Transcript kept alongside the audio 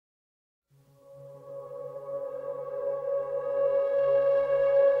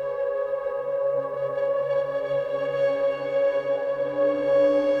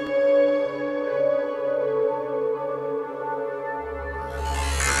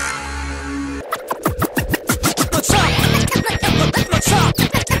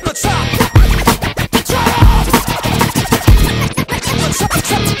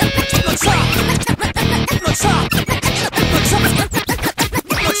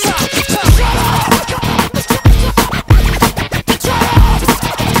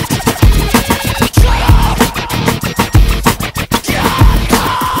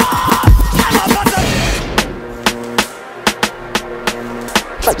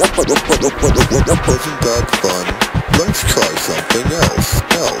Wasn't that fun? Let's try something else.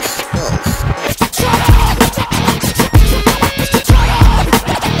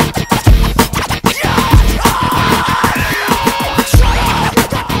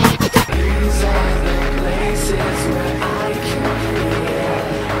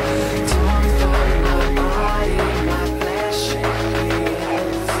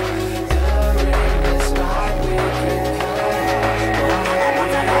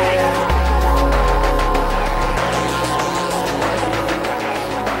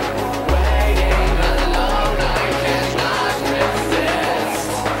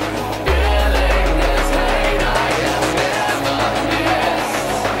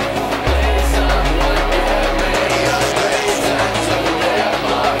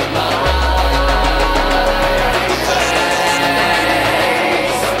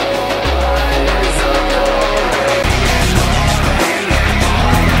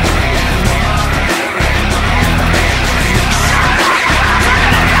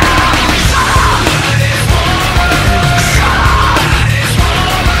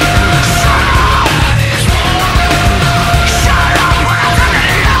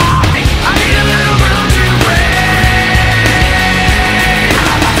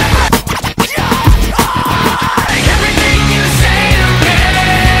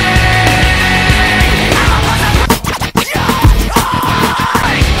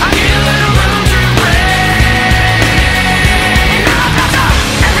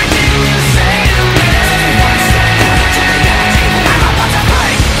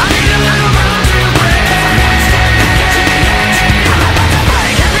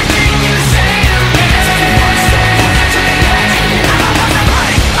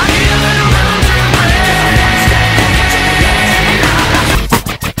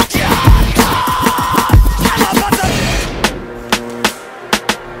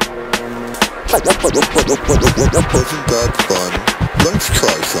 Wasn't that fun? Let's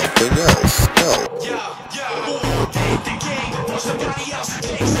try something else.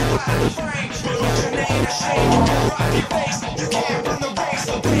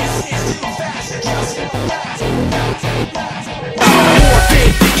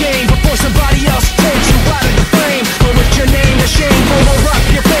 Forfeit the game before somebody else takes you out of the frame. But with your name to shame, roll up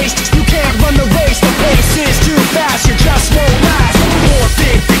your face. You can't run the race, the pace is too fast, you just won't last.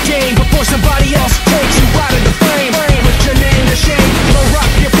 Forfeit the game before somebody else takes you out of the frame. With your name to shame, roll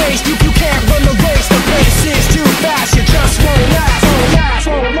up your face. You can't run the race, the pace is too fast, you just won't last.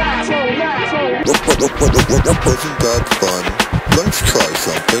 Wasn't that fun? Let's try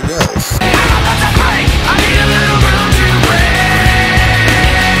something else. I need a little room to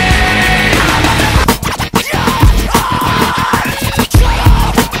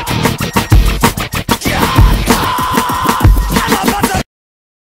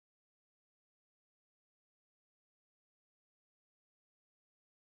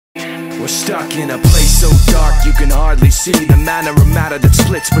We're stuck in a place so dark you can hardly see the manner of matter that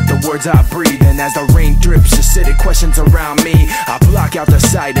splits with the words I breathe. And as the rain drips, acidic questions around me, I block out the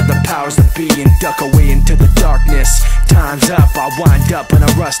sight of the powers that be and duck away into the darkness. Time's up, I'll wind up in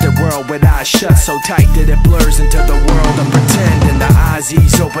a rusted world with eyes shut so tight that it blurs into the world of pretend. And the eyes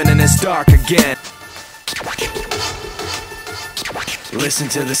ease open and it's dark again. Listen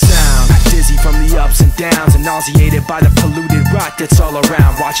to the sound, dizzy from the ups and downs, and nauseated by the polluted rot that's all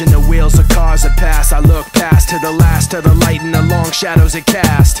around. Watching the wheels of cars that pass, I look past to the last of the light and the long shadows it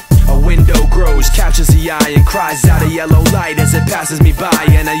cast. A window grows, captures the eye, and cries out a yellow light as it passes me by.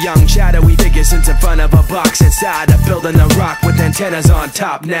 And a young shadowy figure sits in front of a box inside a building of rock with antennas on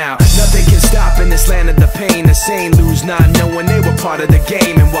top. Now nothing can stop in this land of the pain. The sane lose not knowing they were part of the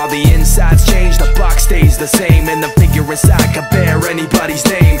game. And while the insides change, the box stays the same, and the figure inside could bear anybody's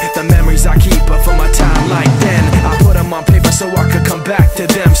name. The memories I keep are from a time like then. I put them on paper so I could come back to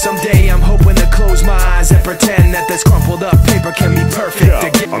them. Someday I'm hoping to close my eyes and pretend that this crumpled up paper can be perfect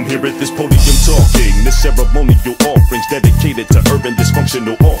again. I'm here at this podium talking this ceremonial offerings dedicated to urban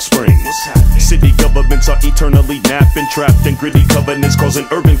dysfunctional offspring. City governments are eternally napping, trapped in gritty covenants causing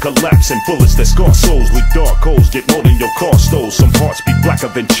urban collapse. And bullets that scar souls with dark holes get more than your car stole. Some hearts be blacker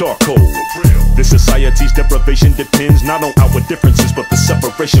than charcoal. This society's deprivation depends not on our differences but the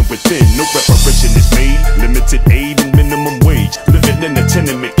separation within. No reparation is made, limited aid and minimum wage. Living in a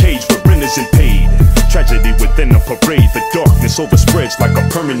tenement cage where rent isn't paid. Tragedy within a parade, the darkness overspreads like a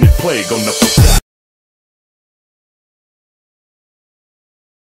permanent plague on the facade.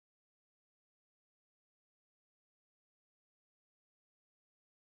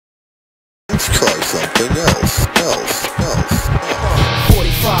 Let's try something else.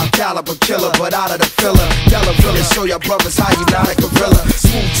 45 caliber killer, but out of the filler. Yellow villain, show your brothers how you not a gorilla.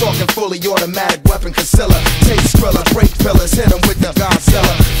 Smooth fully automatic weapon concealer. Take Skrilla, break pillars, hit 'em with the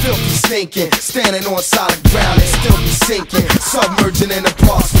Godzilla. Filthy stinking, standing on solid ground and still be sinking. Submerging in the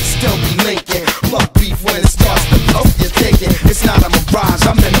parks, we still be linking. Pluck beef when it starts to poke, you're thinking it's not a mirage.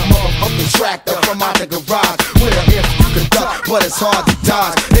 I'm in a motherfucking tractor from out the garage. With a if you can duck, but it's hard to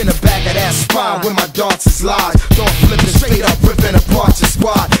dodge. In the back of that spine where my darts is lodged. Don't flip it straight up, ripping apart your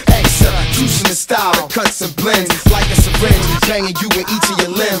squad. Execution in style, it cuts and blends like a syringe, banging you in each of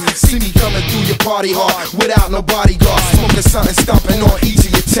your limbs. See me coming through your party hard without no bodyguard, smoking something, stomping on each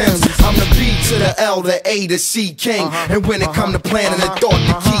of your Timbs. I'm the B to the L, the A to C king. And when it come to planning the thought,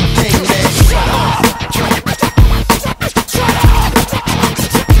 the key thing, man.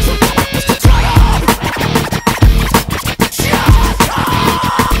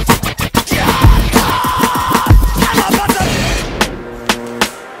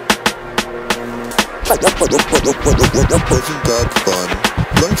 Wasn't that fun?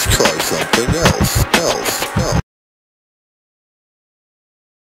 Let's try something else.